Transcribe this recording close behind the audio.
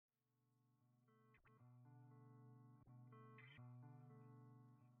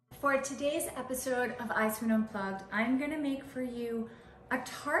For today's episode of EyeSwoon Unplugged, I'm gonna make for you a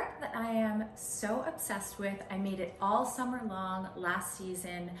tart that I am so obsessed with. I made it all summer long last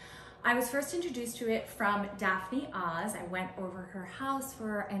season. I was first introduced to it from Daphne Oz. I went over her house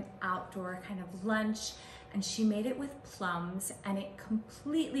for an outdoor kind of lunch and she made it with plums and it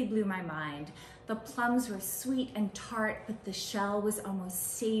completely blew my mind. The plums were sweet and tart, but the shell was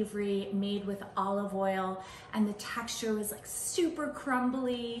almost savory, made with olive oil, and the texture was like super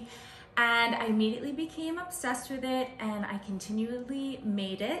crumbly. And I immediately became obsessed with it and I continually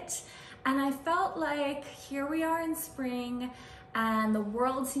made it. And I felt like here we are in spring and the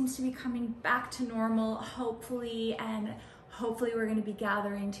world seems to be coming back to normal, hopefully, and hopefully we're gonna be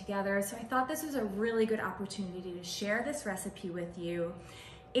gathering together. So I thought this was a really good opportunity to share this recipe with you.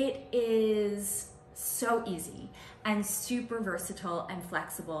 It is so easy and super versatile and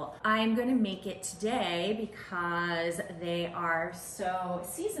flexible. I'm gonna make it today because they are so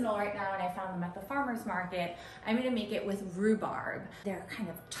seasonal right now and I found them at the farmer's market. I'm gonna make it with rhubarb. They're kind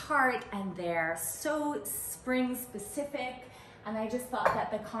of tart and they're so spring specific. And I just thought that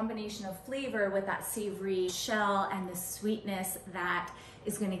the combination of flavor with that savory shell and the sweetness that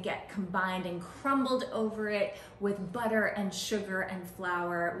is gonna get combined and crumbled over it with butter and sugar and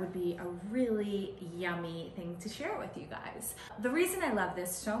flour would be a really yummy thing to share with you guys. The reason I love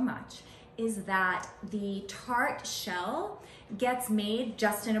this so much is that the tart shell gets made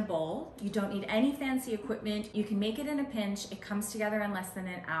just in a bowl. You don't need any fancy equipment. You can make it in a pinch. It comes together in less than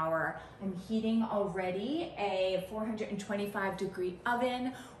an hour. I'm heating already a 425-degree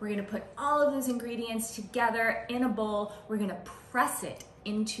oven. We're gonna put all of those ingredients together in a bowl. We're gonna press it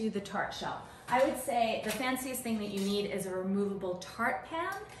into the tart shell. I would say the fanciest thing that you need is a removable tart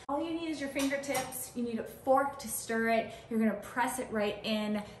pan. All you need is your fingertips. You need a fork to stir it. You're gonna press it right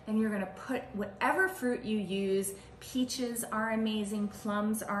in. Then you're gonna put whatever fruit you use. Peaches are amazing,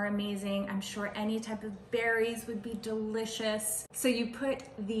 plums are amazing. I'm sure any type of berries would be delicious. So you put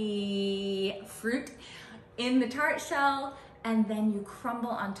the fruit in the tart shell and then you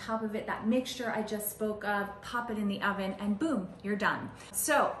crumble on top of it that mixture I just spoke of, pop it in the oven, and boom, you're done.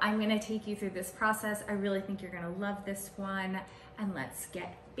 So I'm gonna take you through this process. I really think you're gonna love this one, and let's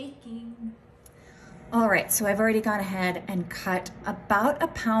get baking. All right, so I've already gone ahead and cut about a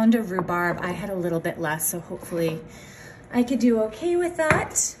pound of rhubarb. I had a little bit less, so hopefully I could do okay with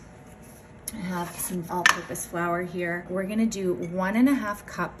that. I have some all-purpose flour here. We're gonna do 1.5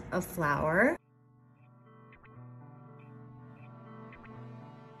 cups of flour.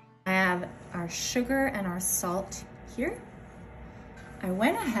 I have our sugar and our salt here. I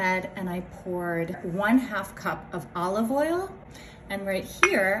went ahead and I poured 1/2 cup of olive oil. And right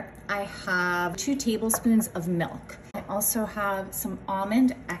here, I have 2 tablespoons of milk. I also have some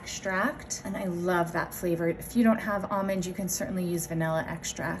almond extract, and I love that flavor. If you don't have almond, you can certainly use vanilla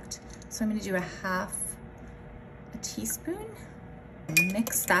extract. So I'm gonna do 1/2 teaspoon.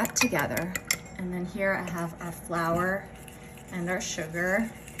 Mix that together. And then here I have our flour and our sugar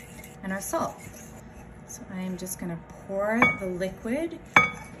and our salt. So I am just gonna pour the liquid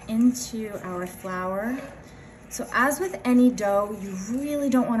into our flour. So as with any dough, you really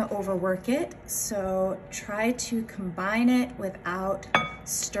don't wanna overwork it. So try to combine it without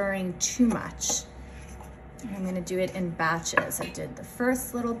stirring too much. And I'm gonna do it in batches. I did the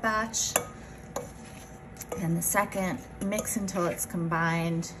first little batch and the second. Mix until it's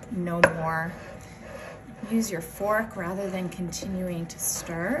combined, no more. Use your fork rather than continuing to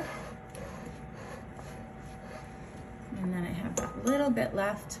stir. And then I have a little bit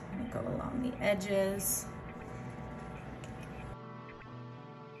left. I'm gonna go along the edges.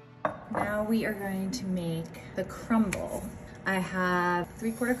 Now we are going to make the crumble. I have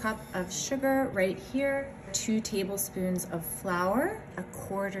 3/4 cup of sugar right here, 2 tablespoons of flour,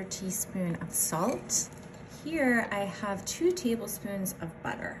 1/4 teaspoon of salt. Here I have 2 tablespoons of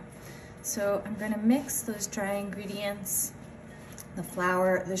butter. So I'm gonna mix those dry ingredients, the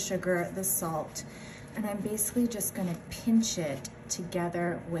flour, the sugar, the salt, and I'm basically just gonna pinch it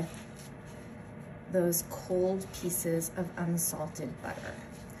together with those cold pieces of unsalted butter.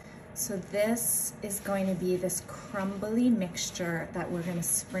 So this is going to be this crumbly mixture that we're gonna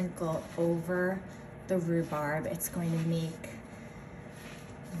sprinkle over the rhubarb. It's going to make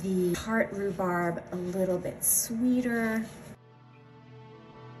the tart rhubarb a little bit sweeter.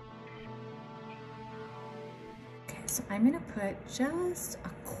 So I'm gonna put just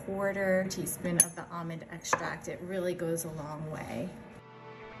 1/4 teaspoon of the almond extract. It really goes a long way.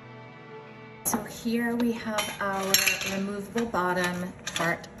 So here we have our removable bottom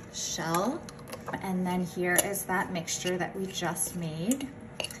tart shell. And then here is that mixture that we just made.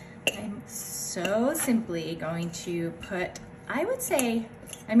 I'm so simply going to put, I would say,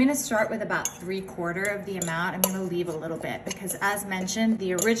 I'm gonna start with about 3/4 of the amount. I'm gonna leave a little bit because, as mentioned,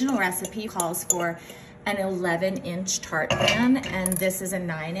 the original recipe calls for an 11-inch tart pan, and this is a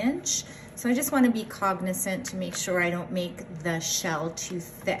 9-inch. So I just wanna be cognizant to make sure I don't make the shell too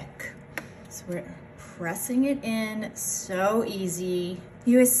thick. So we're pressing it in, so easy.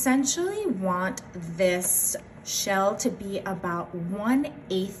 You essentially want this shell to be about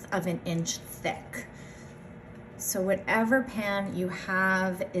 1/8 of an inch thick. So whatever pan you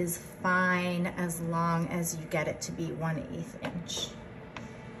have is fine as long as you get it to be 1/8 inch.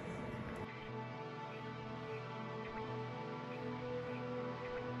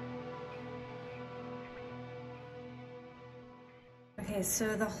 Okay,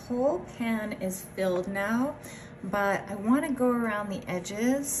 so the whole pan is filled now, but I want to go around the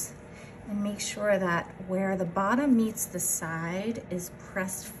edges and make sure that where the bottom meets the side is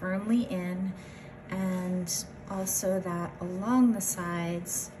pressed firmly in, and also that along the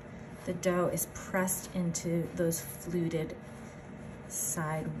sides, the dough is pressed into those fluted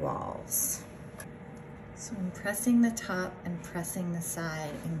side walls. So I'm pressing the top and pressing the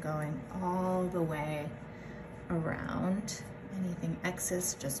side and going all the way around. Anything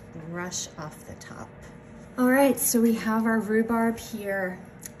excess, just brush off the top. All right, so we have our rhubarb here.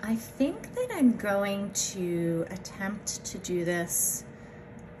 I think that I'm going to attempt to do this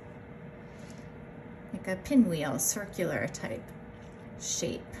like a pinwheel, circular type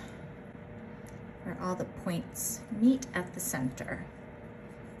shape, where all the points meet at the center.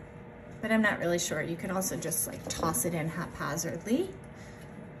 But I'm not really sure. You can also just like toss it in haphazardly.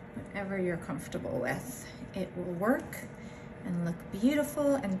 Whatever you're comfortable with, it will work and look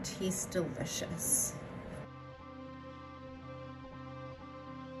beautiful and taste delicious.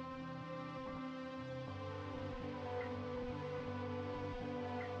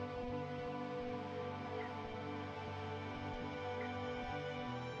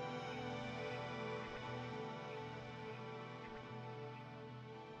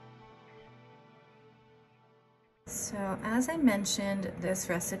 So as I mentioned, this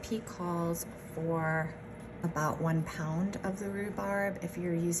recipe calls for about 1 pound of the rhubarb. If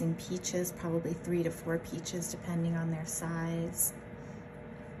you're using peaches, probably 3 to 4 peaches, depending on their size.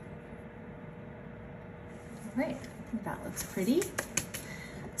 All right, I think that looks pretty.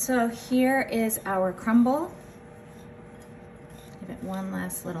 So here is our crumble. Give it one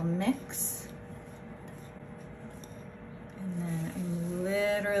last little mix. And then I'm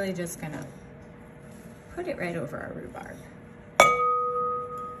literally just gonna put it right over our rhubarb.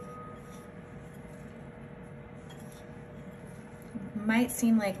 Might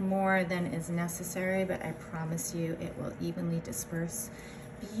seem like more than is necessary, but I promise you it will evenly disperse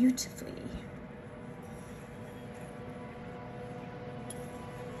beautifully.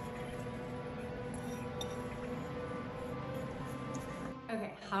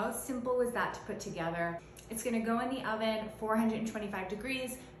 Okay, how simple was that to put together? It's gonna go in the oven, 425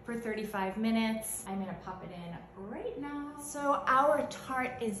 degrees for 35 minutes. I'm gonna pop it in right now. So our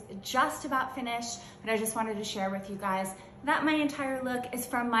tart is just about finished, but I just wanted to share with you guys that my entire look is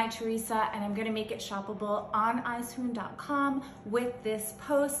from My Teresa, and I'm gonna make it shoppable on EyeSwoon.com with this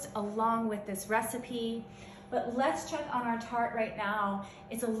post along with this recipe. But let's check on our tart right now.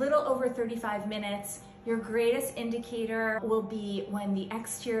 It's a little over 35 minutes. Your greatest indicator will be when the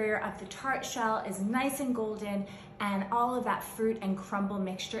exterior of the tart shell is nice and golden and all of that fruit and crumble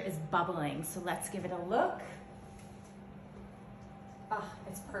mixture is bubbling. So let's give it a look. Oh,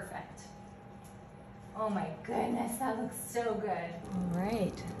 it's perfect. Oh my goodness, that looks so good. All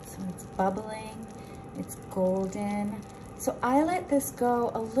right, so it's bubbling, it's golden. So I let this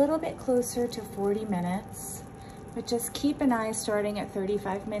go a little bit closer to 40 minutes, but just keep an eye starting at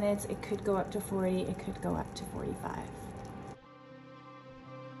 35 minutes. It could go up to 40, it could go up to 45.